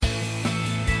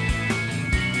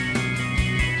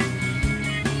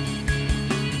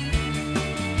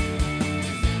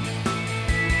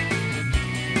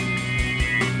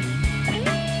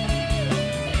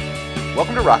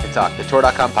Welcome to Rocket Talk, the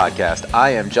Tor.com podcast. I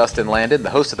am Justin Landon,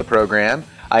 the host of the program.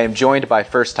 I am joined by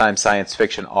first-time science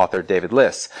fiction author David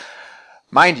Liss.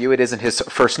 Mind you, it isn't his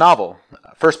first novel.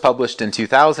 First published in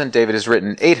 2000, David has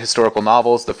written 8 historical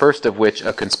novels, the first of which,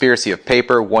 A Conspiracy of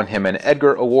Paper, won him an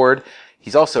Edgar Award.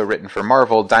 He's also written for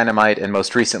Marvel, Dynamite, and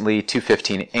most recently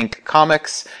 215 Inc.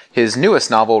 Comics. His newest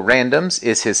novel, Randoms,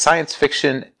 is his science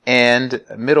fiction and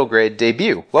middle grade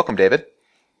debut. Welcome, David.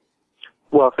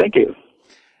 Well, thank you.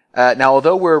 Now,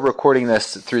 although we're recording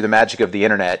this through the magic of the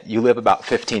internet, you live about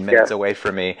 15 minutes away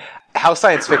from me. How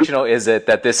science fictional is it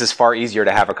that this is far easier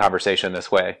to have a conversation this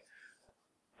way?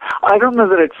 I don't know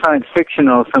that it's science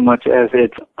fictional so much as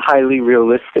it's highly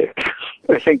realistic.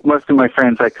 I think most of my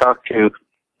friends I talk to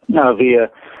via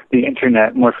the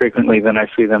internet more frequently than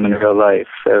I see them in real life.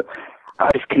 So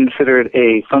I consider it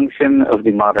a function of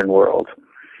the modern world.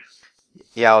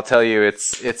 Yeah, I'll tell you,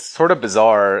 it's sort of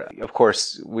bizarre. Of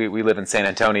course, we live in San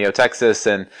Antonio, Texas,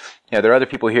 and there are other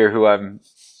people here who I'm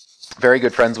very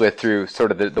good friends with through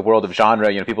sort of the world of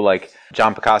genre. People like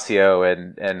John Picasso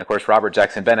and of course Robert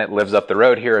Jackson Bennett lives up the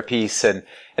road here a piece, and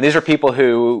these are people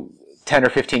who 10 or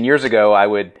 15 years ago I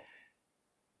would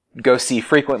go see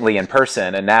frequently in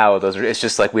person, and now it's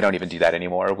just like we don't even do that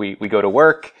anymore. We go to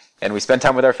work and we spend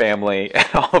time with our family, and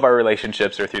all of our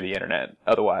relationships are through the internet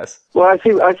otherwise. Well, I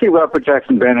see Robert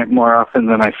Jackson Bennett more often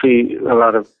than I see a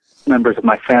lot of members of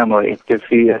my family, because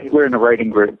we're in a writing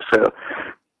group, so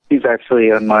he's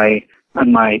actually on my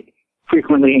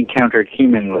frequently encountered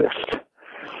human list.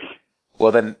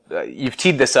 Well, then you've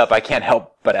teed this up. I can't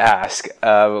help but ask.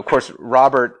 Of course,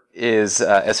 Robert is,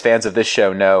 as fans of this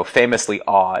show know, famously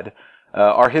odd.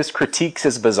 Are his critiques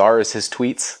as bizarre as his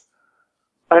tweets?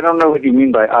 I don't know what you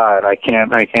mean by odd. I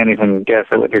can't even guess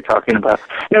at what you're talking about.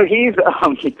 No, his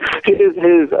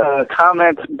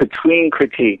comments between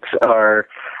critiques are,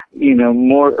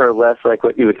 more or less like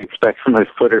what you would expect from his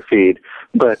Twitter feed.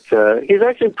 But he's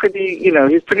actually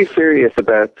he's pretty serious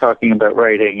about talking about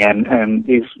writing, and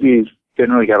he's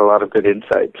generally got a lot of good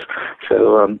insights.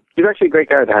 So he's actually a great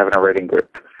guy to have in a writing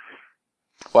group.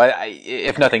 Well,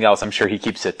 if nothing else, I'm sure he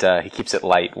keeps it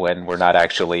light when we're not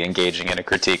actually engaging in a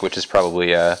critique, which is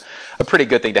probably a pretty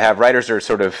good thing to have. Writers are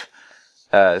sort of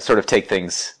take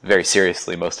things very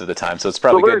seriously most of the time, so it's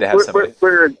probably good to have somebody.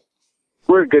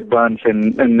 We're a good bunch,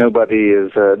 and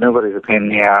nobody's a pain in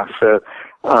the ass.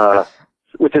 So,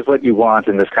 which is what you want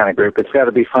in this kind of group. It's got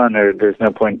to be fun, or there's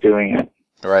no point doing it.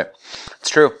 Right, it's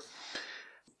true.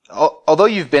 Although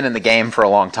you've been in the game for a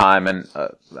long time, and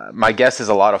my guess is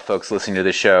a lot of folks listening to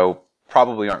this show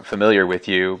probably aren't familiar with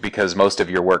you because most of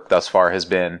your work thus far has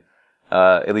been,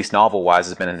 at least novel-wise,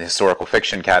 has been in the historical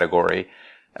fiction category.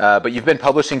 But you've been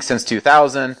publishing since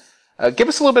 2000. Give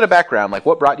us a little bit of background, like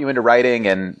what brought you into writing,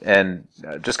 and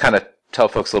just kind of tell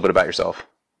folks a little bit about yourself.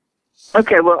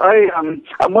 Okay, well,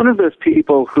 I'm one of those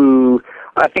people who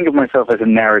I think of myself as a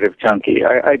narrative junkie.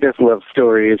 I just love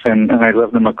stories, and I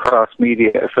love them across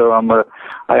media. So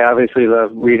I obviously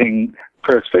love reading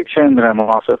prose fiction, but I'm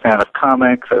also a fan of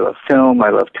comics. I love film.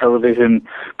 I love television.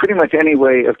 Pretty much any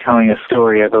way of telling a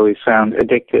story I've always found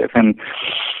addictive. And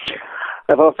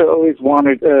I've also always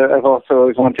wanted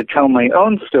to tell my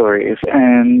own stories,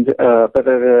 but at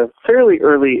a fairly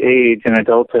early age in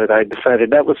adulthood, I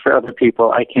decided that was for other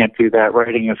people. I can't do that.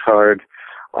 Writing is hard.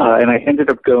 And I ended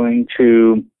up going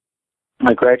to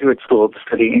my graduate school to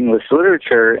study English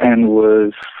literature and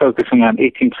was focusing on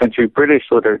 18th century British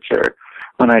literature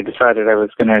when I decided I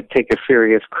was going to take a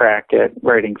serious crack at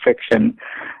writing fiction.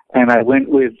 And I went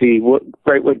with the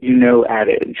write what you know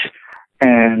adage.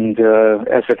 And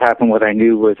as it happened, what I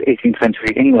knew was 18th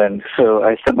century England. So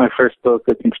I sent my first book,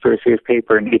 A Conspiracy of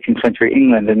Paper, in 18th century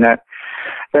England, and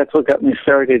that's what got me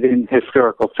started in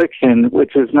historical fiction,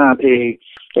 which is not a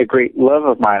great love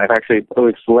of mine. I've actually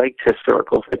always liked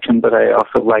historical fiction, but I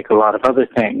also like a lot of other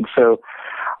things. So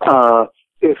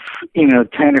if 10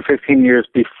 or 15 years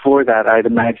before that, I'd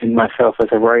imagined myself as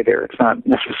a writer. It's not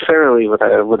necessarily what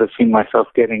I would have seen myself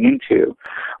getting into,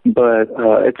 but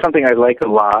it's something I like a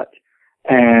lot.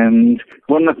 And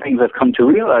one of the things I've come to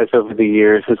realize over the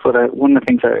years is one of the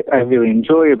things I really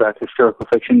enjoy about historical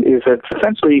fiction is that it's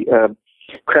essentially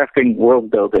crafting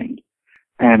world building.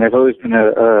 And I've always been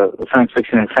a science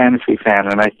fiction and fantasy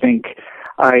fan, and I think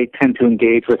I tend to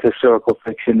engage with historical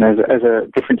fiction as a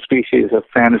different species of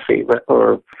fantasy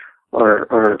or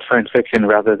science fiction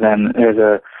rather than as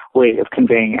a way of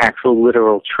conveying actual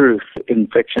literal truth in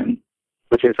fiction,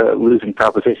 which is a losing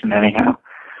proposition anyhow.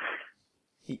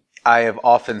 I have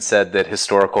often said that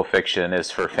historical fiction is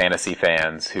for fantasy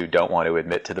fans who don't want to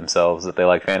admit to themselves that they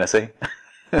like fantasy.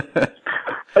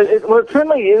 It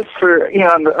certainly is for,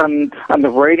 on the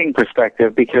writing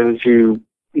perspective, because you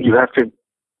you have to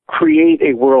create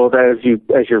a world as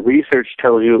your research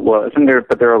tells you it was,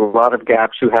 but there are a lot of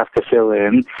gaps you have to fill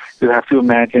in. You have to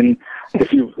imagine,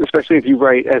 especially if you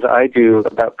write as I do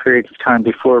about periods of time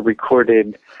before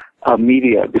recorded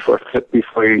media, before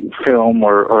film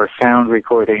or sound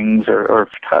recordings or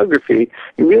photography,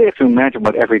 you really have to imagine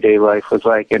what everyday life was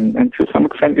like, and to some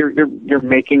extent you're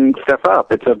making stuff up.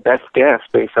 It's a best guess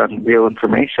based on real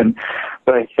information,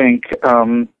 but I think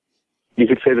you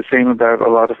could say the same about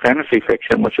a lot of fantasy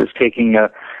fiction, which is taking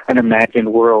an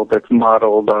imagined world that's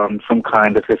modeled on some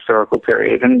kind of historical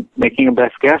period and making a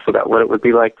best guess about what it would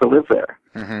be like to live there.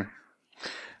 Mm-hmm.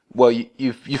 Well,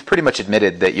 you've pretty much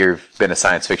admitted that you've been a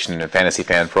science fiction and fantasy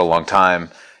fan for a long time,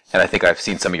 and I think I've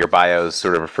seen some of your bios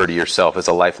sort of refer to yourself as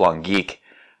a lifelong geek.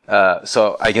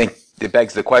 So I think it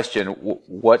begs the question: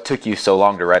 what took you so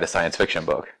long to write a science fiction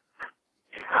book?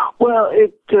 Well,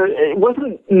 it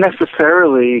wasn't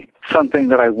necessarily something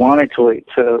that I wanted to wait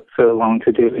so long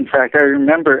to do. In fact, I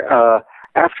remember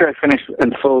after I finished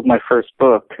and sold my first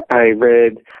book, I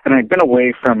read, and I'd been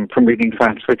away from reading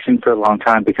science fiction for a long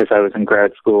time because I was in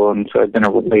grad school, and so I'd been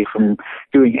away from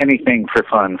doing anything for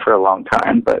fun for a long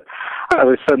time. But I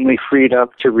was suddenly freed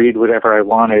up to read whatever I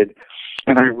wanted.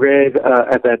 And I read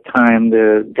at that time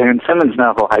the Dan Simmons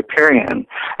novel Hyperion,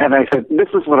 and I said, this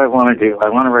is what I want to do. I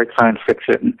want to write science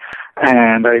fiction.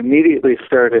 And I immediately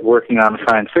started working on a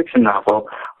science fiction novel,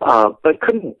 but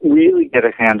couldn't really get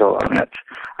a handle on it.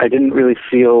 I didn't really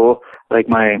feel like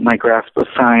my grasp of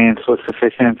science was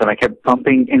sufficient, and I kept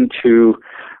bumping into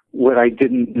what I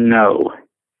didn't know.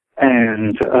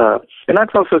 And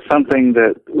that's also something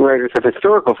that writers of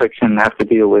historical fiction have to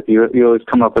deal with. You always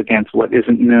come up against what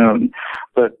isn't known.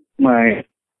 But my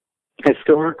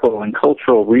historical and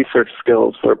cultural research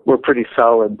skills were pretty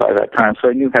solid by that time, so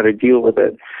I knew how to deal with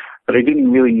it. But I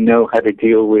didn't really know how to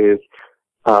deal with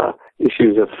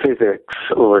issues of physics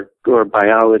or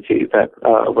biology that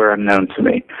were unknown to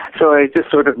me. So I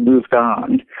just sort of moved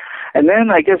on. And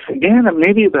then I guess, again,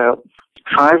 maybe about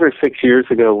 5 or 6 years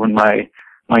ago when my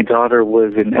daughter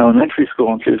was in elementary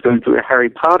school and she was going through a Harry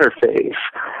Potter phase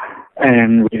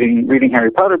and reading Harry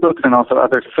Potter books and also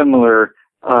other similar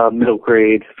middle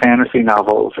grade fantasy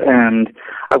novels. And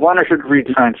I wanted her to read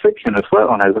science fiction as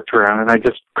well, and I looked around and I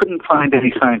just couldn't find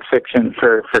any science fiction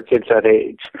for kids that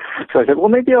age. So I said, well,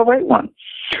 maybe I'll write one.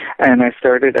 And I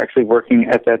started actually working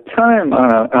at that time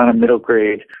on a middle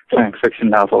grade science fiction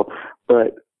novel.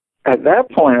 But at that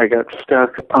point I got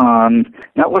stuck on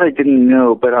not what I didn't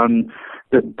know, but on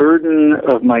the burden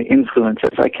of my influences.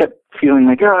 I kept feeling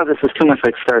like, this is too much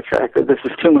like Star Trek, or this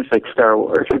is too much like Star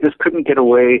Wars. I just couldn't get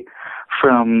away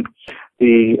from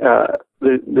the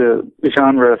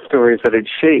genre of stories that had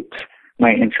shaped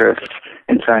my interest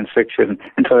in science fiction,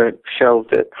 and so I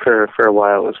shelved it for a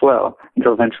while as well,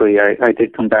 until eventually I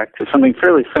did come back to something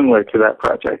fairly similar to that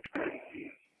project.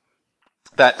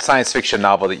 That science fiction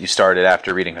novel that you started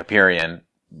after reading Hyperion,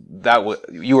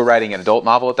 you were writing an adult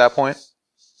novel at that point?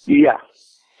 Yeah.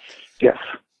 Yes.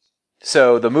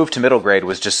 So the move to middle grade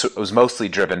was mostly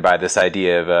driven by this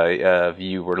idea of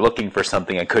you were looking for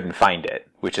something and couldn't find it,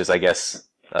 which is, I guess,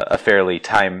 a fairly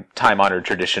time-honored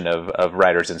tradition of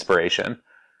writer's inspiration.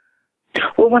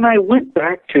 Well, when I went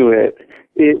back to it,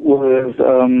 it was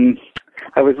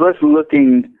I was less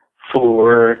looking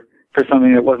for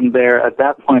something that wasn't there at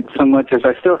that point so much as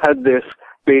I still had this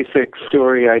basic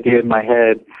story idea in my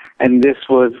head, and this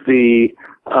was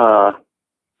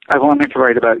I wanted to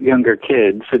write about younger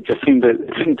kids. It just seemed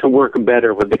to work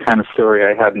better with the kind of story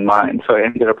I had in mind. So I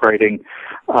ended up writing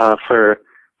for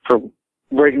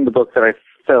writing the book that I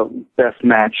felt best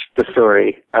matched the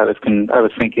story I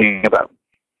was thinking about.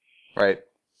 Right.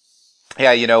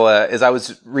 Yeah, as I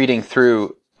was reading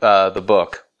through the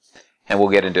book, and we'll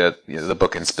get into the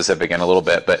book in specific in a little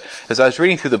bit, but as I was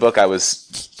reading through the book, I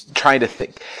was trying to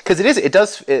think, because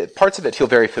parts of it feel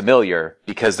very familiar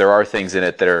because there are things in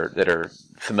it that are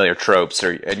familiar tropes,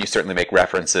 and you certainly make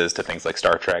references to things like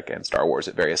Star Trek and Star Wars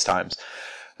at various times.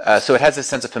 So it has this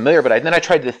sense of familiar, but then I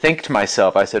tried to think to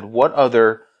myself, I said, what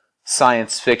other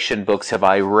science fiction books have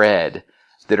I read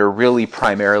that are really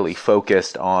primarily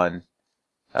focused on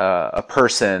a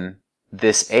person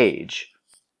this age?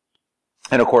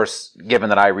 And of course, given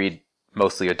that I read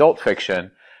mostly adult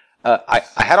fiction, I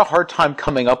had a hard time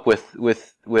coming up with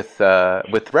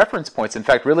reference points. In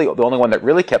fact, really, the only one that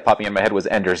really kept popping in my head was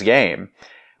Ender's Game,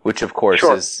 which of course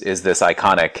Sure. is this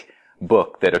iconic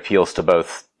book that appeals to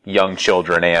both young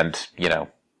children and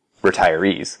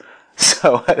retirees.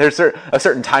 So there's a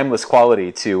certain timeless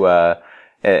quality to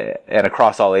an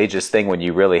across all ages thing when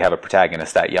you really have a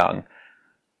protagonist that young.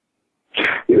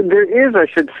 There is, I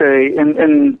should say,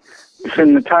 and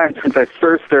in the time since I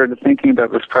first started thinking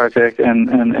about this project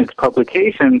and its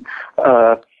publication,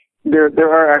 there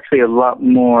are actually a lot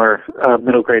more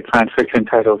middle grade science fiction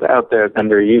titles out there than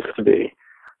there used to be.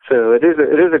 So it is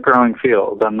a growing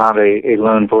field. I'm not a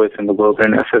lone voice in the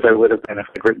wilderness as I would have been if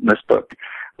I'd written this book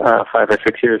 5 or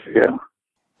 6 years ago.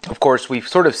 Of course, we've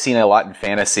sort of seen a lot in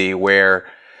fantasy where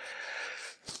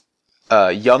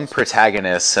young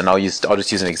protagonists, and I'll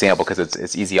just use an example because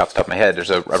it's easy off the top of my head.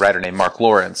 There's a writer named Mark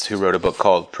Lawrence who wrote a book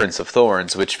called Prince of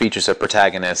Thorns, which features a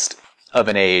protagonist of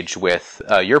an age with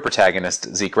your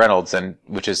protagonist, Zeke Reynolds, and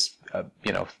which is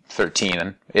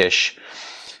 13-ish.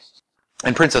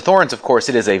 And Prince of Thorns, of course,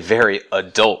 it is a very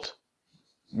adult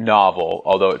novel,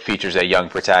 although it features a young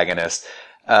protagonist.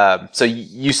 So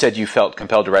you said you felt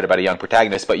compelled to write about a young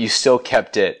protagonist, but you still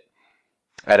kept it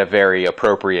at a very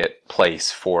appropriate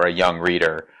place for a young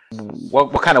reader.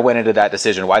 What kind of went into that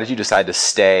decision? Why did you decide to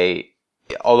stay,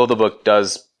 although the book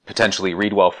does potentially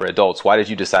read well for adults, why did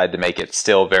you decide to make it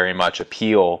still very much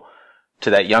appeal to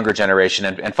that younger generation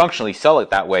and functionally sell it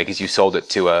that way because you sold it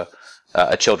to a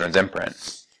children's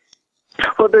imprint?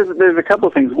 Well, there's a couple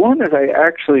of things. One is I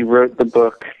actually wrote the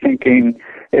book thinking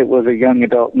it was a young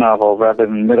adult novel rather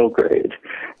than middle grade.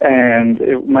 And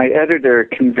my editor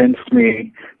convinced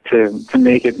me to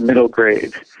make it middle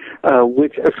grade,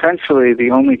 which essentially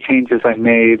the only changes I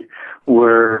made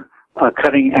were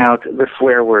cutting out the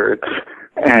swear words.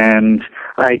 And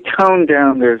I toned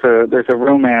down, there's a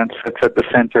romance that's at the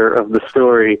center of the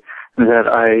story that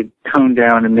I toned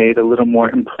down and made a little more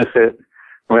implicit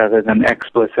rather than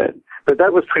explicit. But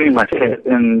that was pretty much it.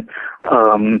 And,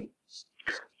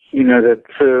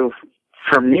 so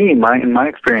for me, in my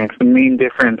experience, the main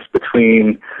difference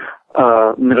between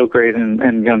middle grade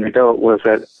and young adult was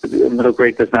that middle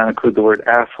grade does not include the word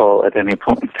asshole at any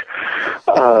point.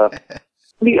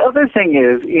 The other thing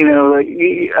is,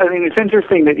 it's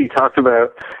interesting that you talked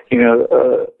about,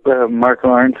 Mark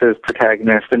Lawrence's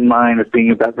protagonist and mine as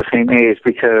being about the same age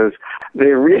because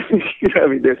they're really,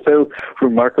 they're so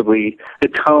remarkably, the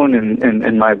tone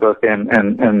in my book and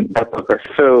that book are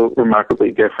so remarkably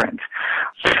different.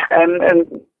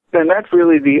 And that's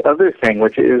really the other thing,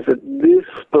 which is that this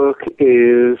book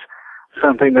is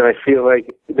something that I feel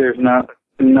like there's not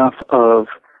enough of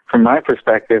from my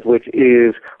perspective, which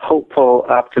is hopeful,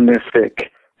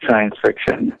 optimistic science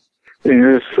fiction.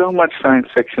 There's so much science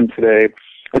fiction today,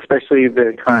 especially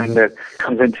the kind that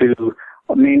comes into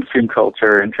mainstream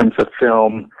culture in terms of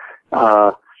film,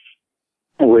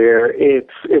 where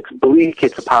it's bleak,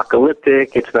 it's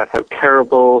apocalyptic, it's about how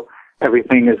terrible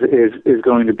everything is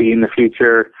going to be in the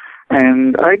future.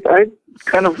 And I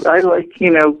like,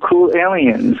 cool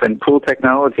aliens and cool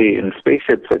technology and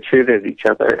spaceships that shoot at each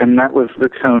other. And that was the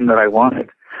tone that I wanted.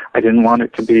 I didn't want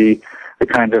it to be the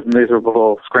kind of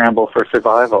miserable scramble for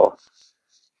survival.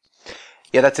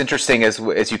 Yeah, that's interesting as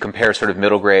you compare sort of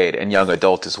middle grade and young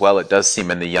adult as well. It does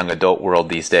seem in the young adult world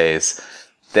these days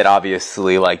that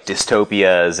obviously like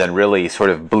dystopias and really sort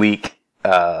of bleak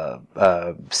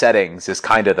settings is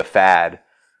kind of the fad.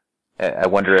 I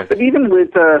wonder if... But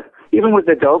even with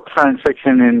adult science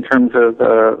fiction in terms of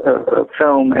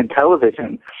film and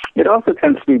television, it also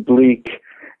tends to be bleak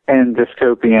and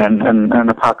dystopian and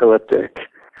apocalyptic.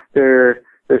 There's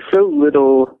so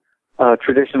little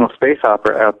traditional space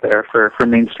opera out there for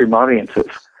mainstream audiences.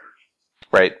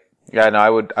 Right. Yeah, no,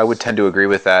 I would tend to agree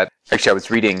with that. Actually, I was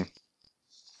reading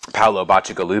Paolo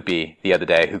Bacigalupi the other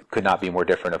day, who could not be more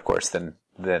different, of course, than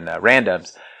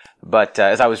Randoms. But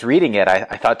as I was reading it,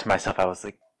 I thought to myself, I was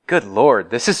like, good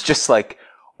Lord, this is just like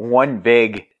one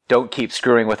big don't keep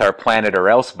screwing with our planet or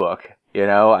else book.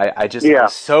 I just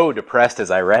was so depressed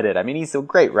as I read it. I mean, he's a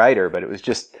great writer, but it was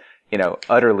just,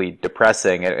 utterly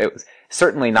depressing. It was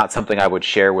certainly not something I would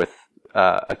share with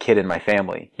a kid in my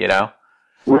family,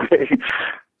 Right.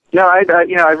 No,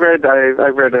 I've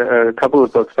read a couple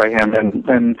of books by him,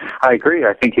 and I agree.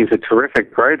 I think he's a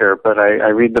terrific writer. But I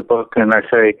read the book and I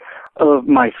say, of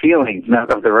my feelings,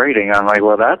 not of the writing. I'm like,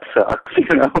 well, that sucks,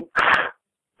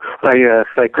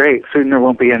 Like, great, soon there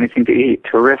won't be anything to eat.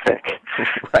 Terrific.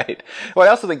 Right. Well, I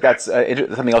also think that's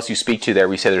something else you speak to there.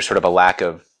 We say there's sort of a lack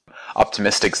of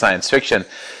optimistic science fiction.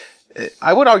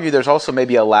 I would argue there's also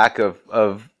maybe a lack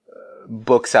of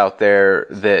books out there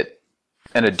that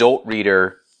an adult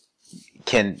reader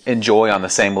can enjoy on the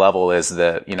same level as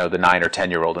the 9 or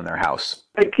 10-year-old in their house.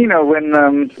 Like,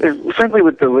 certainly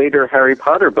with the later Harry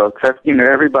Potter books,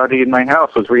 everybody in my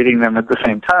house was reading them at the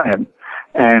same time.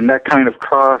 And that kind of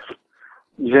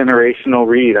cross-generational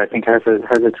read, I think, has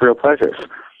its real pleasures.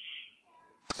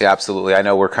 Yeah, absolutely. I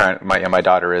know my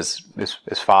daughter is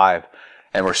 5,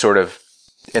 and we're sort of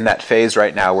in that phase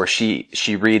right now where she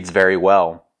reads very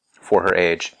well for her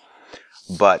age.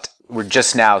 but we're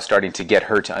just now starting to get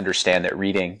her to understand that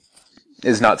reading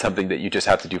is not something that you just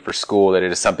have to do for school, that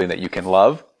it is something that you can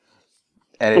love.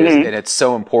 And and it's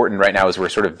so important right now as we're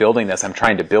sort of building this. I'm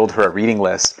trying to build her a reading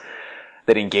list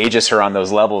that engages her on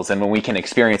those levels. And when we can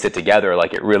experience it together,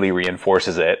 like, it really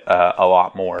reinforces it a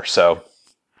lot more. So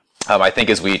I think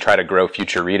as we try to grow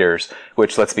future readers,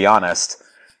 which, let's be honest,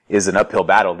 is an uphill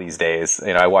battle these days.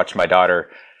 You know, I watched my daughter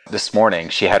this morning.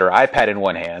 She had her iPad in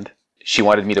one hand. She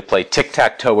wanted me to play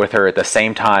tic-tac-toe with her at the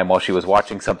same time while she was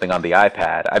watching something on the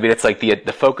iPad. I mean, it's like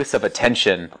the focus of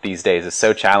attention these days is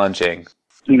so challenging.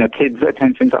 You know, kids'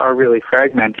 attentions are really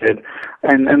fragmented.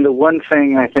 And the one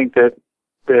thing I think that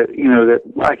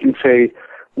I can say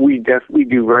we definitely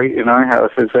do right in our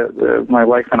house is that my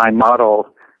wife and I model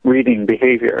reading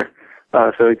behavior.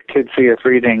 So kids see us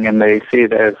reading and they see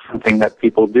it as something that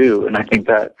people do. And I think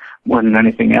that more than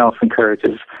anything else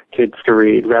encourages kids to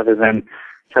read rather than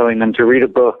telling them to read a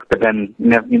book, but then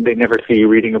they never see you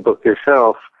reading a book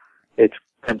yourself. It's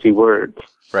empty words.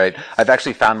 Right. I've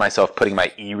actually found myself putting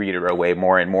my e-reader away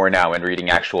more and more now and reading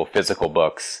actual physical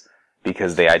books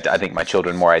because I think my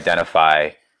children more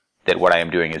identify that what I am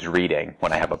doing is reading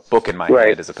when I have a book in my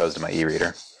hand as opposed to my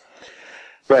e-reader.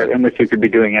 Right, in which you could be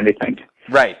doing anything.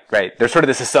 Right. There's sort of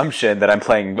this assumption that I'm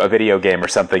playing a video game or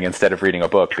something instead of reading a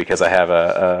book because I have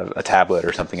a tablet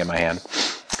or something in my hand.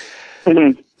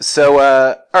 Mm-hmm. So,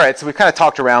 all right, so we've kind of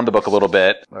talked around the book a little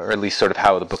bit, or at least sort of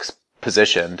how the book's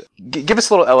positioned. Give us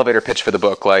a little elevator pitch for the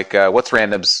book, like what's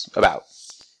Randoms about?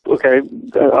 Okay,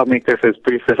 I'll make this as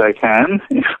brief as I can,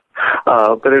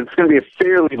 but it's going to be a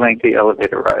fairly lengthy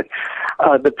elevator ride.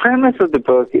 The premise of the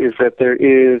book is that there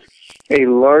is a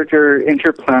larger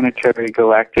interplanetary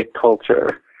galactic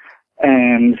culture,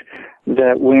 and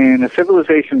that when a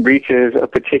civilization reaches a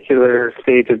particular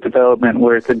stage of development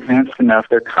where it's advanced enough,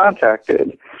 they're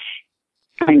contacted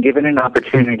and given an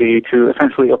opportunity to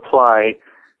essentially apply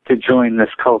to join this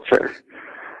culture.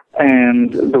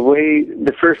 And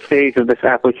the first stage of this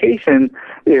application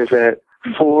is that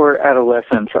 4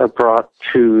 adolescents are brought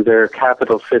to their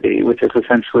capital city, which is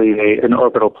essentially an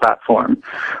orbital platform.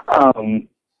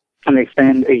 And they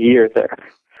spend a year there.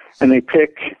 And they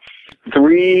pick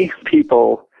 3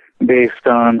 people based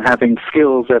on having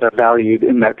skills that are valued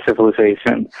in that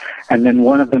civilization. And then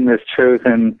one of them is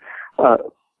chosen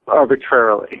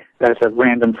arbitrarily as a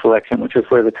random selection, which is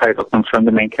where the title comes from.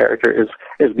 The main character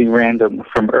is the random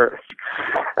from Earth.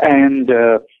 And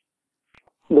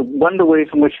one of the ways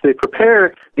in which they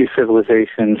prepare these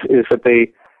civilizations is that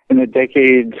they, in the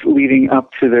decades leading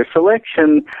up to their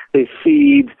selection, they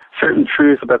feed certain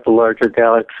truths about the larger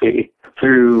galaxy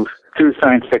through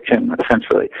science fiction,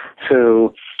 essentially.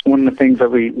 So one of the things that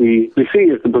we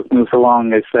see as the book moves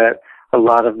along is that a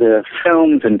lot of the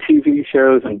films and TV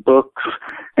shows and books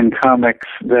and comics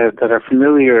that are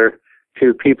familiar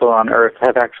to people on Earth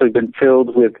have actually been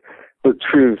filled with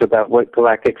truths about what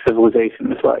galactic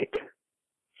civilization is like.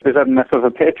 Is that enough of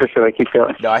a pitch, or should I keep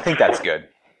going? No, I think that's good.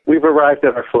 We've arrived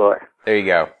at our floor. There you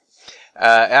go.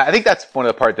 I think that's one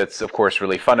of the part that's, of course,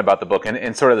 really fun about the book, and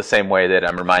in sort of the same way that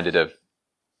I'm reminded of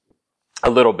a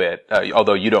little bit,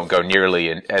 although you don't go nearly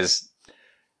as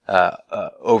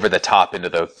over the top into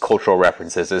the cultural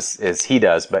references as he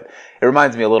does, but it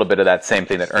reminds me a little bit of that same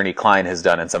thing that Ernie Klein has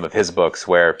done in some of his books,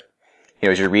 where, you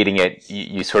know, as you're reading it,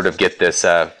 you sort of get this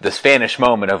Spanish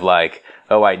moment of like,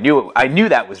 oh, I knew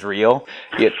that was real.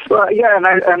 Well, yeah,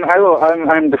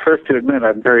 I'm the first to admit,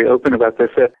 I'm very open about this.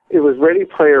 It was Ready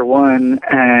Player One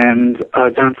and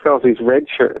John Scalzi's Red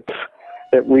Shirts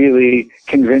that really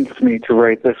convinced me to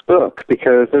write this book,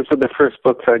 because those were the first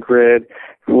books I'd read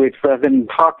which, rather than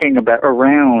talking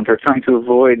around or trying to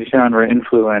avoid genre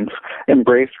influence,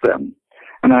 embraced them.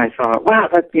 And I thought, wow,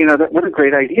 what a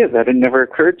great idea. That had never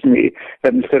occurred to me,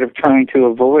 that instead of trying to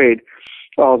avoid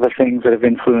all the things that have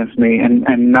influenced me and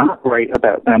not write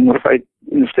about them, what if I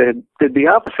instead did the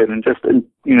opposite and just,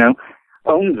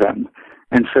 owned them?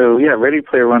 And so, yeah, Ready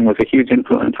Player One was a huge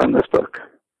influence on this book.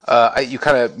 You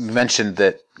kind of mentioned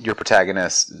that your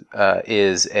protagonist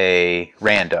is a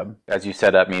random. As you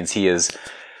said, that means he is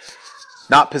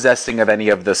not possessing of any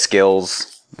of the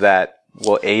skills that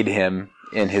will aid him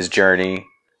in his journey.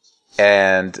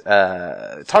 And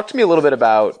talk to me a little bit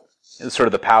about sort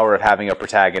of the power of having a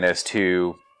protagonist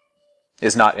who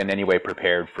is not in any way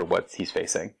prepared for what he's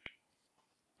facing.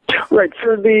 Right.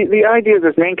 So the idea of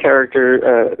this main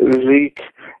character, Zeke,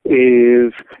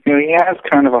 is, he has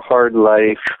kind of a hard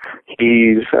life.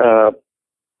 He's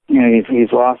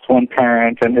lost one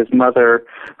parent, and his mother,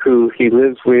 who he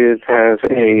lives with, has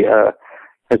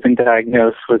been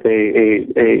diagnosed with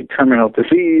a terminal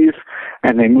disease,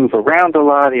 and they move around a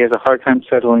lot. He has a hard time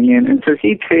settling in, and so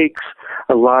he takes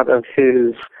a lot of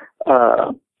his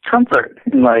comfort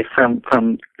in life from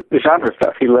genre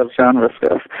stuff. He loves genre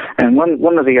stuff. And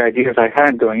one of the ideas I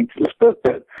had going into this book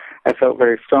that I felt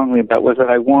very strongly about was that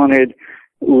I wanted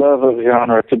love of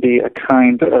genre to be a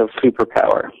kind of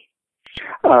superpower.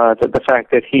 That the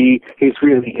fact that he's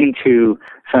really into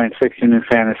science fiction and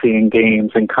fantasy and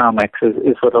games and comics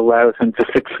is what allows him to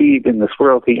succeed in this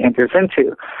world he enters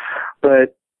into.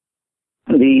 But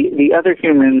the other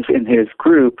humans in his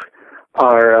group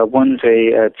are one's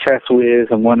a chess whiz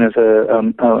and one is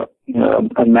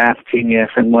a math genius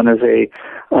and one is a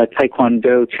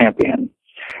taekwondo champion.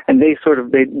 And they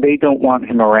don't want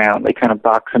him around. They kind of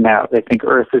box him out. They think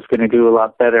Earth is going to do a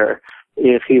lot better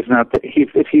if he's not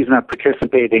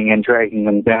participating and dragging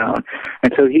them down.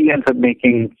 And so he ends up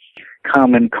making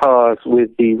common cause with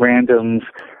the randoms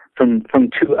from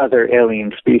two other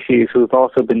alien species who have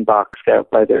also been boxed out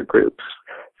by their groups.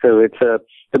 So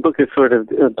the book is sort of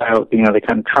about, the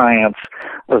kind of triumph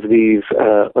of these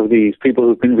people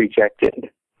who've been rejected,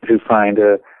 who find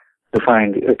a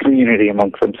community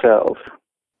amongst themselves.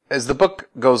 As the book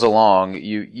goes along,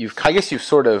 I guess you've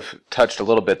sort of touched a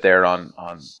little bit there on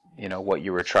what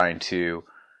you were trying to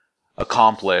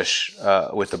accomplish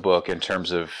with the book in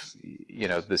terms of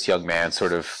this young man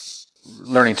sort of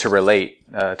learning to relate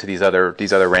to these other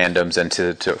randoms and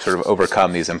to sort of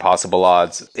overcome these impossible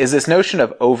odds. Is this notion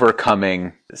of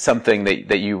overcoming something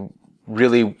that you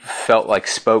really felt like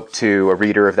spoke to a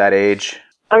reader of that age?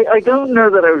 I don't know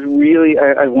that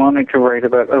I wanted to write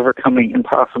about overcoming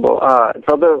impossible odds,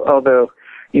 although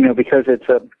because it's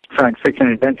a science fiction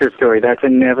adventure story, that's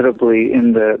inevitably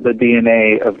in the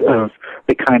DNA of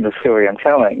the kind of story I'm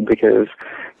telling, because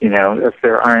if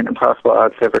there aren't impossible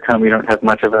odds to overcome, you don't have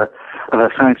much of a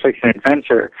science fiction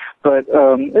adventure. But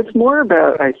it's more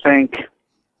about, I think,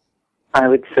 I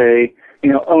would say,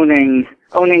 owning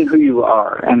who you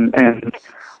are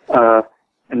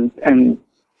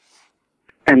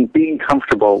and being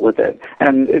comfortable with it.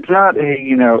 And it's not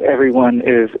everyone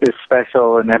is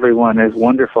special and everyone is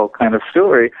wonderful kind of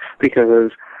story,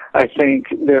 because I think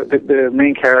the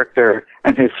main character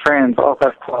and his friends all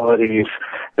have qualities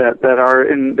that are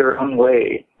in their own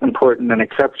way important and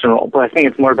exceptional. But I think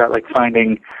it's more about like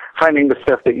finding the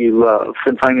stuff that you love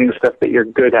and finding the stuff that you're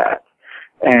good at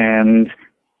and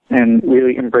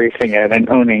really embracing it and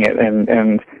owning it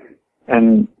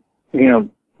and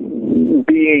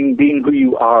being who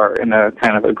you are in a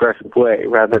kind of aggressive way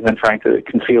rather than trying to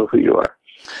conceal who you are.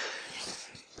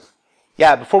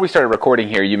 Yeah, before we started recording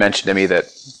here, you mentioned to me that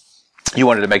you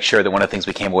wanted to make sure that one of the things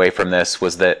we came away from this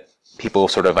was that people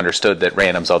sort of understood that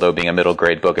Randoms, although being a middle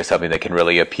grade book, is something that can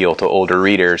really appeal to older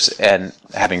readers. And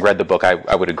having read the book,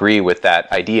 I would agree with that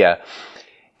idea.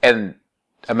 And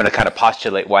I'm going to kind of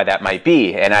postulate why that might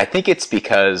be. And I think it's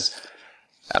because,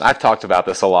 and I've talked about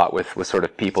this a lot with sort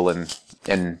of people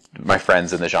and my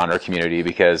friends in the genre community,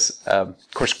 because, of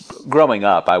course, growing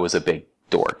up, I was a big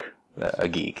dork, a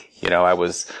geek. I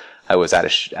was out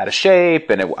of shape,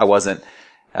 and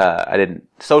I didn't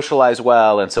socialize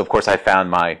well, and so of course I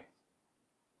found my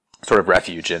sort of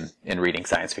refuge in reading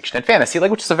science fiction and fantasy,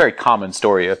 which is a very common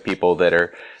story of people that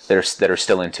are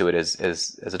still into it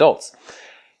as adults.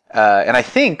 And I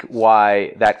think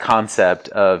why that concept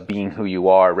of being who you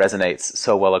are resonates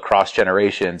so well across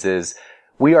generations is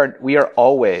we are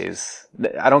always,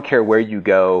 I don't care where you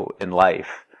go in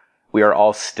life, we are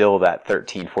all still that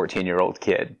 13, 14-year-old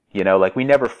kid. We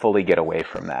never fully get away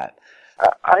from that.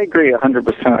 I agree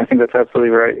 100%. I think that's absolutely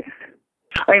right.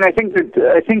 I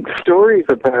think stories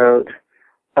about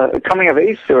coming of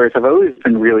age stories have always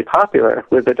been really popular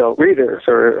with adult readers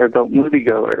or adult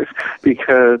moviegoers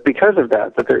because of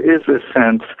that there is this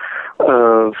sense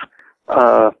of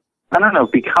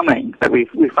becoming that we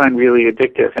find really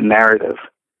addictive in narrative.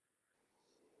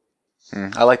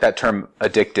 I like that term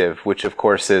addictive, which of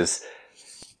course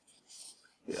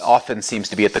often seems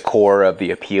to be at the core of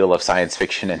the appeal of science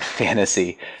fiction and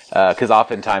fantasy, because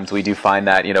oftentimes we do find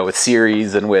that with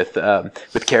series and with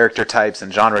character types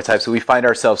and genre types, we find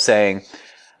ourselves saying,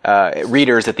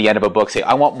 readers at the end of a book say,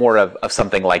 I want more of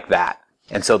something like that,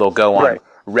 and so they'll go on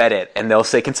Reddit and they'll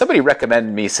say, can somebody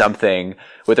recommend me something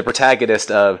with a protagonist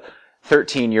of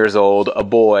 13 years old, a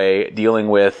boy dealing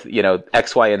with,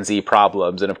 X, Y, and Z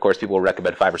problems, and of course people will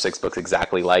recommend 5 or 6 books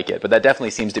exactly like it, but that definitely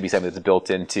seems to be something that's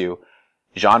built into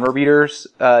genre readers'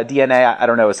 DNA. I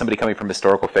don't know, as somebody coming from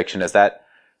historical fiction, is that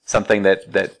something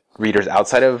that readers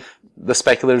outside of the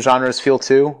speculative genres feel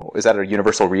too? Is that a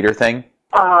universal reader thing?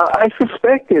 I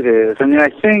suspect it is. I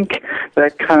think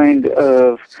that kind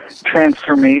of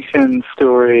transformation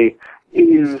story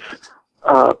is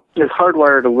is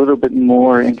hardwired a little bit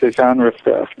more into genre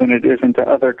stuff than it is into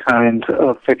other kinds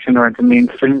of fiction or into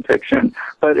mainstream fiction.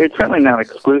 But it's certainly not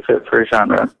exclusive for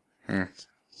genre.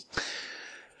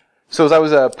 So as I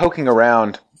was poking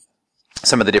around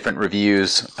some of the different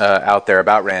reviews out there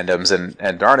about randoms,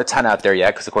 and there aren't a ton out there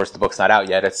yet because, of course, the book's not out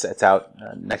yet. It's out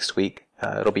next week.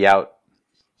 It'll be out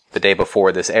the day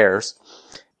before this airs.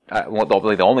 Well,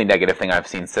 the only negative thing I've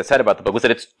seen said about the book was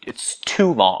that it's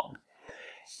too long.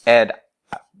 And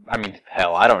I mean,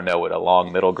 hell, I don't know what a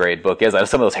long middle grade book is.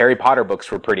 Some of those Harry Potter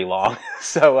books were pretty long.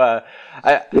 So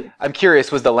I'm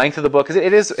curious, was the length of the book? Because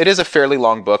it is a fairly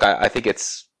long book. I think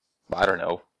it's, I don't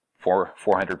know,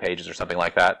 400 pages or something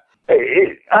like that.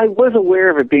 I was aware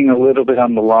of it being a little bit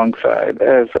on the long side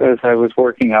as I was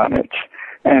working on it,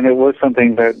 and it was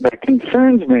something that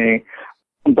concerns me.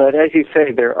 But as you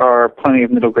say, there are plenty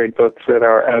of middle grade books that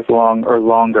are as long or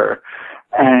longer.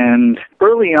 And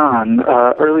early on,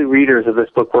 early readers of this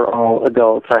book were all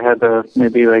adults. I had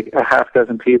maybe like a half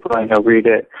dozen people I know read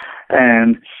it,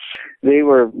 and they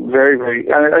were very,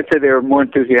 very, I'd say they were more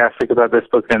enthusiastic about this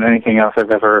book than anything else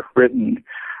I've ever written.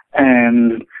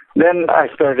 And then I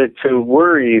started to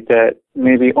worry that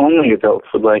maybe only adults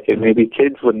would like it, maybe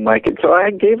kids wouldn't like it. So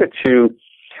I gave it to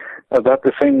about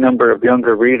the same number of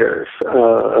younger readers,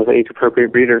 of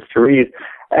age-appropriate readers to read,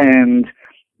 and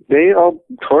they all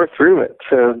tore through it.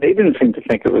 So they didn't seem to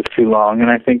think it was too long. And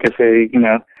I think if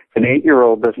an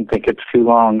 8-year-old doesn't think it's too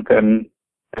long, then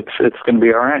it's going to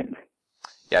be all right.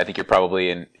 Yeah, I think you're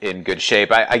probably in good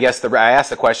shape. I guess I asked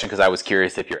the question because I was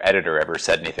curious if your editor ever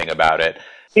said anything about it.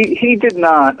 He did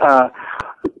not.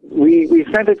 We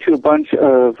sent it to a bunch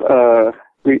of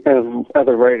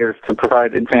other writers to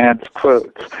provide advance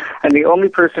quotes, and the only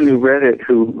person who read it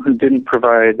who didn't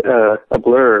provide a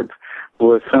blurb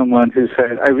was someone who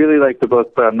said, "I really like the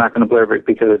book, but I'm not going to blurb it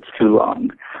because it's too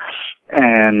long."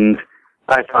 And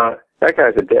I thought, that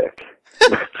guy's a dick.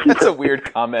 That's a weird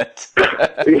comment.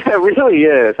 Yeah, it really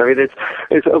is. I mean,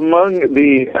 it's among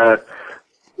the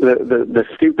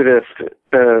stupidest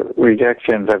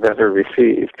rejections I've ever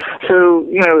received. So,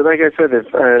 like I said,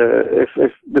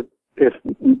 if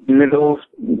middle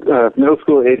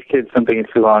school age kids don't think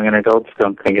it's too long and adults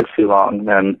don't think it's too long,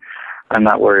 then I'm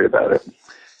not worried about it.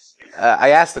 I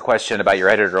asked the question about your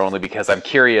editor only because I'm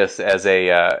curious, as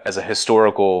a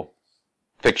historical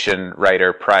fiction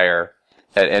writer prior,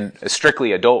 and a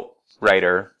strictly adult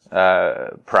writer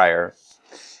prior.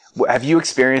 Have you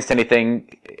experienced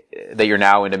anything that you're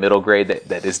now into middle grade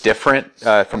that is different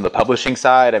from the publishing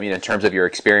side? I mean, in terms of your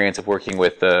experience of working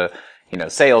with the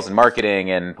sales and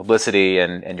marketing and publicity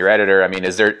and your editor. I mean,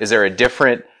 is there a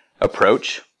different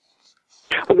approach?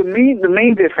 Well, the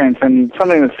main difference, and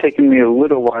something that's taken me a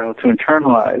little while to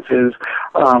internalize, is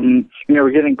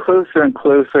we're getting closer and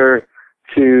closer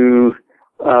to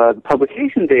the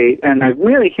publication date, and I'm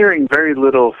really hearing very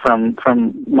little from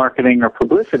marketing or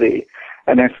publicity.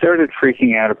 And I started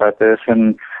freaking out about this,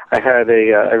 and I had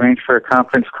arranged for a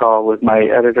conference call with my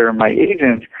editor and my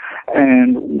agent.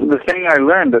 And the thing I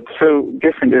learned that's so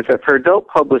different is that for adult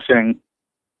publishing,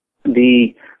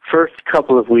 the first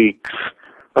couple of weeks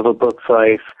of a book's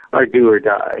life are do or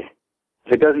die.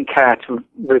 If it doesn't catch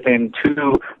within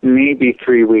 2, maybe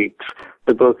 3 weeks,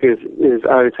 the book is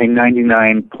I would say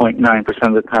 99.9%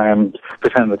 of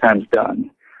the time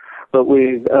done. But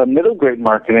with middle grade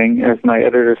marketing, as my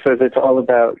editor says, it's all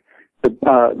about the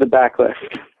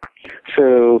backlist.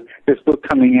 So this book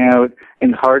coming out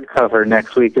in hardcover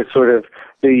next week is sort of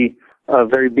the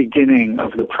very beginning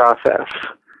of the process.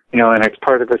 And it's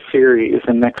part of a series,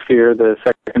 and next year the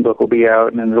second book will be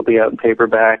out, and then it'll be out in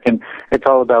paperback, and it's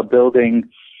all about building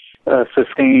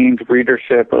sustained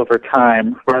readership over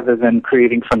time rather than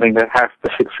creating something that has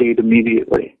to succeed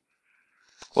immediately.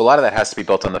 Well, a lot of that has to be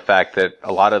built on the fact that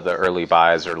a lot of the early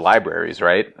buys are libraries,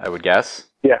 right? I would guess.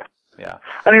 Yeah. Yeah.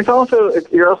 And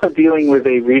you're also dealing with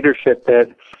a readership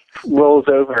that rolls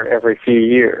over every few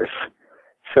years.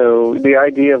 So the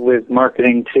idea with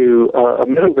marketing to a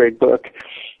middle grade book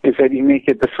is that you make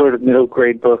it the sort of middle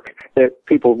grade book that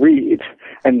people read,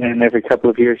 and then every couple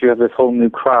of years you have this whole new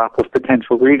crop of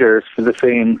potential readers for the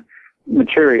same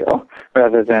material,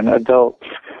 rather than adults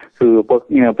who a book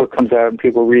comes out and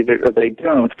people read it or they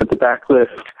don't, but the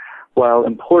backlist, while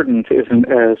important, isn't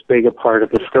as big a part of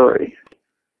the story.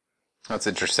 That's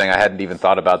interesting. I hadn't even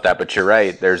thought about that, but you're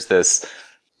right. There's this,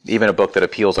 even a book that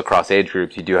appeals across age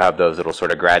groups, you do have those that'll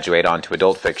sort of graduate onto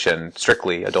adult fiction,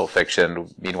 strictly adult fiction.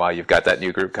 Meanwhile, you've got that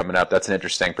new group coming up. That's an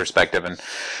interesting perspective and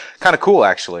kind of cool,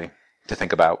 actually, to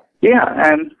think about. Yeah,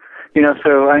 and the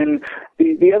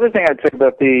other thing I'd say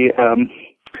about the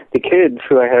kids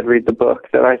who I had read the book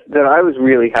that I was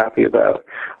really happy about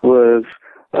was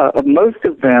most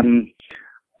of them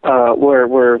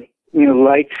were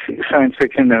liked science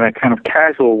fiction in a kind of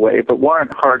casual way, but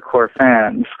weren't hardcore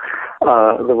fans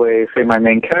the way, say, my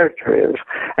main character is.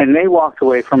 And they walked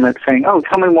away from it saying, "Oh,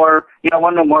 tell me more. I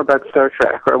want to know more about Star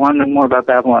Trek, or I want to know more about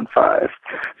Babylon 5."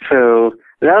 So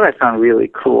that I found really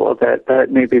cool.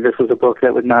 That maybe this was a book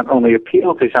that would not only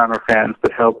appeal to genre fans,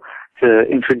 but help to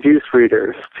introduce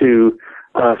readers to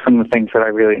some of the things that I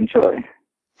really enjoy.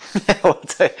 Well,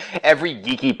 every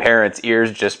geeky parent's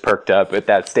ears just perked up with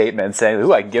that statement, saying,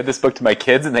 "Ooh, I can give this book to my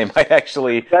kids, and they might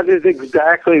actually." That is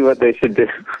exactly what they should do.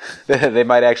 They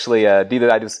might actually do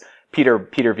that. I just Peter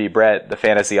V. Brett, the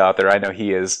fantasy author. I know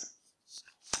he is,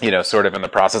 sort of in the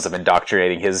process of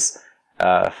indoctrinating his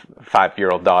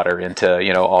 5-year-old daughter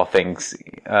into all things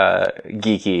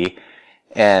geeky.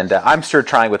 And I'm sure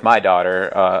trying with my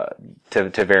daughter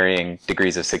to varying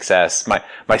degrees of success.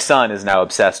 My son is now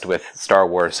obsessed with Star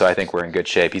Wars, so I think we're in good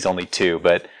shape. He's only 2,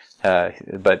 but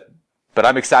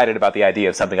I'm excited about the idea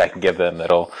of something I can give them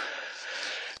that'll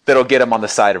get them on the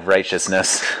side of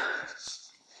righteousness.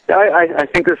 I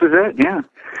think this is it. Yeah,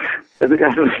 at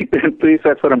least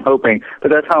that's what I'm hoping.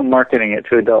 But that's how I'm marketing it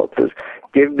to adults: is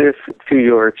give this to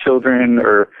your children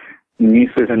or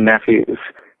nieces and nephews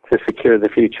to secure the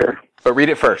future. But read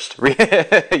it first.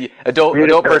 Adult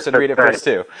person, read it first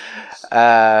too.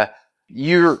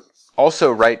 You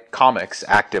also write comics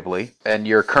actively, and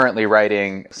you're currently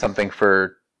writing something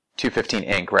for 215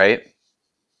 Inc., right?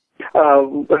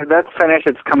 That's finished.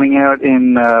 It's coming out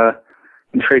in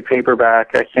trade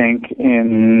paperback, I think,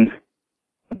 in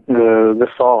the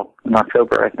fall, in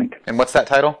October, I think. And what's that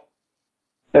title?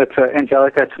 It's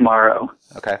Angelica Tomorrow.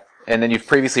 Okay. And then you've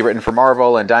previously written for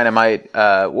Marvel and Dynamite.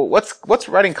 What's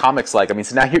writing comics like? I mean,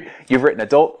 so now you've written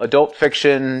adult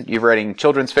fiction, you've written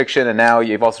children's fiction, and now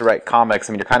you've also written comics.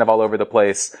 I mean, you're kind of all over the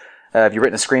place. Have you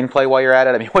written a screenplay while you're at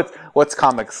it? I mean, what's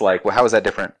comics like? How is that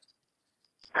different?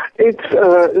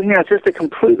 It's just a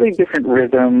completely different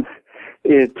rhythm.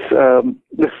 It's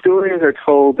the stories are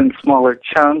told in smaller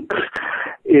chunks.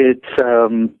 It's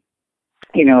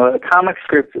a comic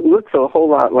script looks a whole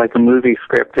lot like a movie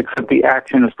script, except the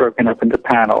action is broken up into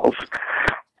panels.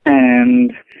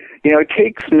 And, it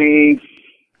takes me,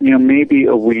 maybe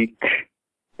a week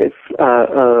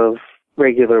of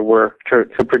regular work to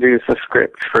produce a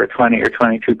script for a 20 or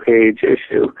 22 page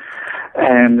issue.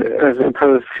 And as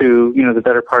opposed to, the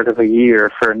better part of a year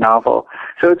for a novel.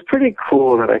 So it's pretty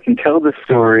cool that I can tell the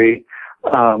story,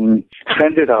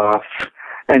 send it off,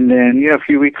 and then, a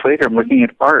few weeks later, I'm looking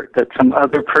at art that some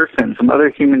other person, some other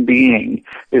human being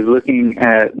is looking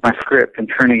at my script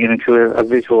and turning it into a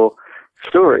visual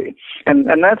story. And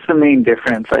that's the main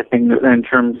difference, I think, in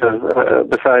terms of,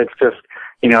 besides just,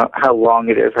 how long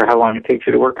it is or how long it takes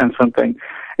you to work on something,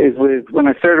 is when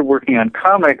I started working on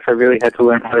comics, I really had to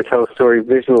learn how to tell a story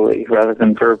visually rather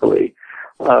than verbally.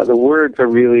 The words are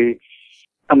really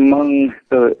among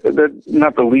they're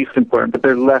not the least important, but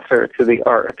they're lesser to the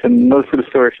art, and most of the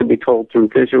story should be told through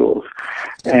visuals.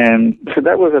 And so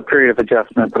that was a period of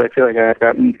adjustment, but I feel like I've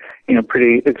gotten,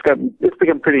 it's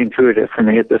become pretty intuitive for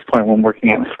me at this point when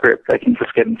working on a script. I can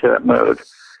just get into that mode.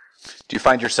 Do you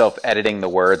find yourself editing the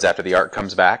words after the art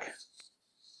comes back?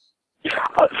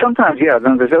 Sometimes, yeah.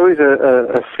 There's always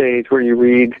a stage where you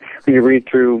read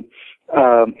through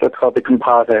what's called the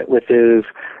composite, which is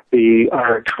the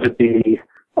art with the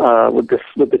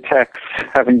text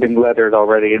having been lettered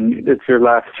already, and it's your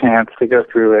last chance to go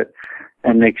through it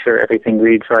and make sure everything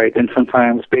reads right. And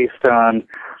sometimes, based on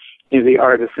the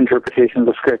artist's interpretation of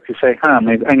the script, you say,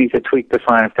 maybe I need to tweak this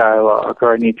line of dialogue,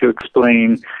 or I need to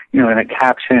explain, in a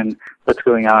caption what's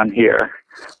going on here.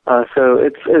 So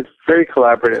it's very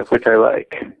collaborative, which I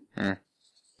like. Mm.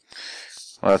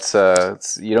 Well,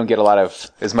 it's you don't get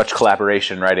as much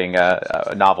collaboration writing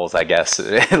novels, I guess.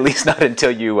 At least not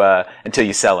until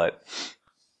you sell it.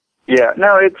 Yeah,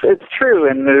 no, it's true,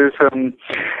 and there's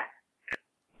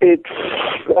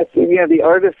the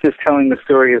artist is telling the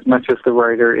story as much as the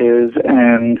writer is,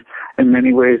 and in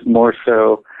many ways more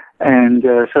so. And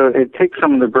so it takes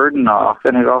some of the burden off,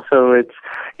 and it's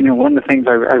one of the things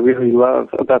I really love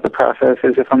about the process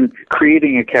is if I'm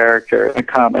creating a character in a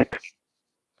comic,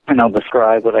 and I'll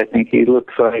describe what I think he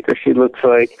looks like or she looks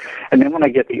like, and then when I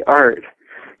get the art,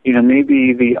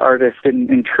 maybe the artist didn't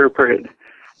interpret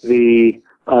the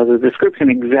description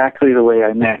exactly the way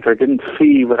I meant, or didn't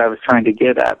see what I was trying to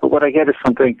get at, but what I get is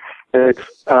something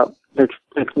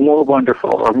that's more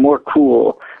wonderful or more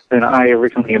cool than I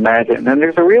originally imagined. And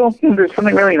there's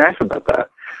something really nice about that.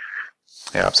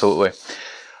 Yeah, absolutely.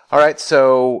 All right,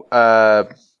 so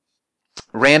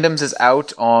Randoms is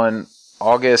out on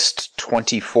August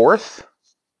 24th,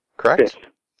 correct?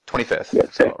 25th.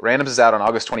 Yes, So Randoms is out on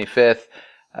August 25th.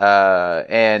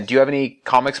 And do you have any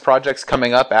comics projects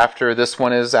coming up after this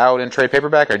one is out in trade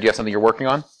paperback, or do you have something you're working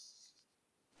on?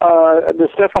 The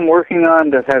stuff I'm working on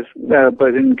that has,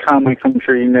 but in comics, I'm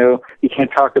sure you know, you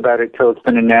can't talk about it till it's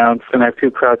been announced. And I have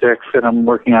 2 projects that I'm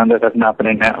working on that have not been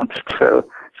announced. So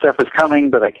stuff is coming,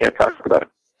 but I can't talk about it.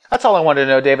 That's all I wanted to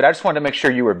know, David. I just wanted to make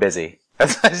sure you were busy. I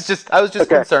was just okay.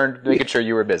 Concerned, making sure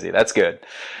you were busy. That's good.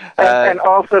 And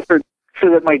also so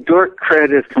that my dork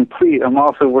cred is complete, I'm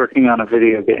also working on a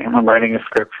video game. I'm writing a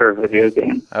script for a video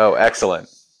game. Oh, excellent.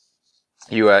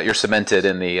 You're cemented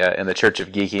in the Church of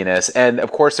Geekiness, and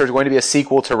of course, there's going to be a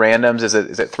sequel to Randoms. Is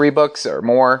it 3 books or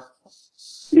more?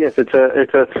 Yes, it's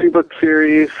a 3-book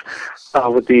series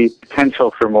with the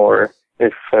potential for more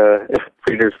if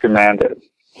readers demand it.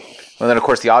 Well, then, of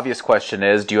course, the obvious question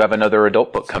is: do you have another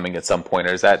adult book coming at some point,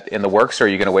 or is that in the works, or are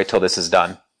you going to wait till this is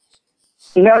done?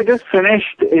 No, I just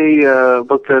finished a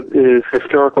book that is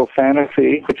historical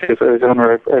fantasy, which is a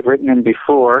genre I've written in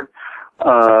before.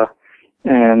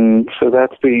 And so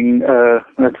that's being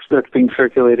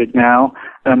circulated now.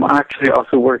 And I'm actually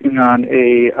also working on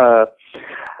a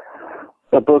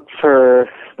book for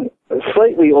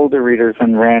slightly older readers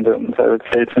than Randoms. I would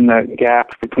say it's in that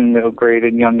gap between middle grade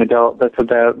and young adult. That's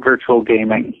about virtual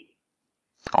gaming.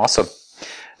 Awesome.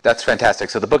 That's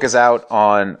fantastic. So the book is out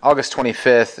on August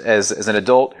 25th. As an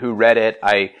adult who read it,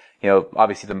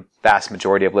 obviously the vast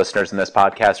majority of listeners in this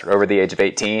podcast are over the age of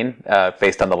 18,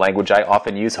 based on the language I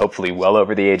often use, hopefully well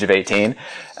over the age of 18.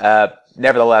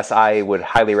 Nevertheless, I would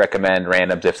highly recommend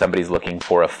Randoms if somebody's looking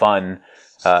for a fun,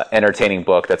 entertaining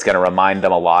book that's going to remind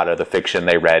them a lot of the fiction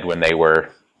they read when they were,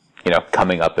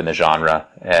 coming up in the genre.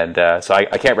 And so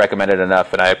I can't recommend it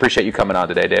enough, and I appreciate you coming on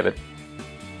today, David.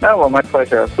 Oh, well, my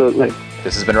pleasure, absolutely.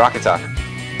 This has been Rocket Talk.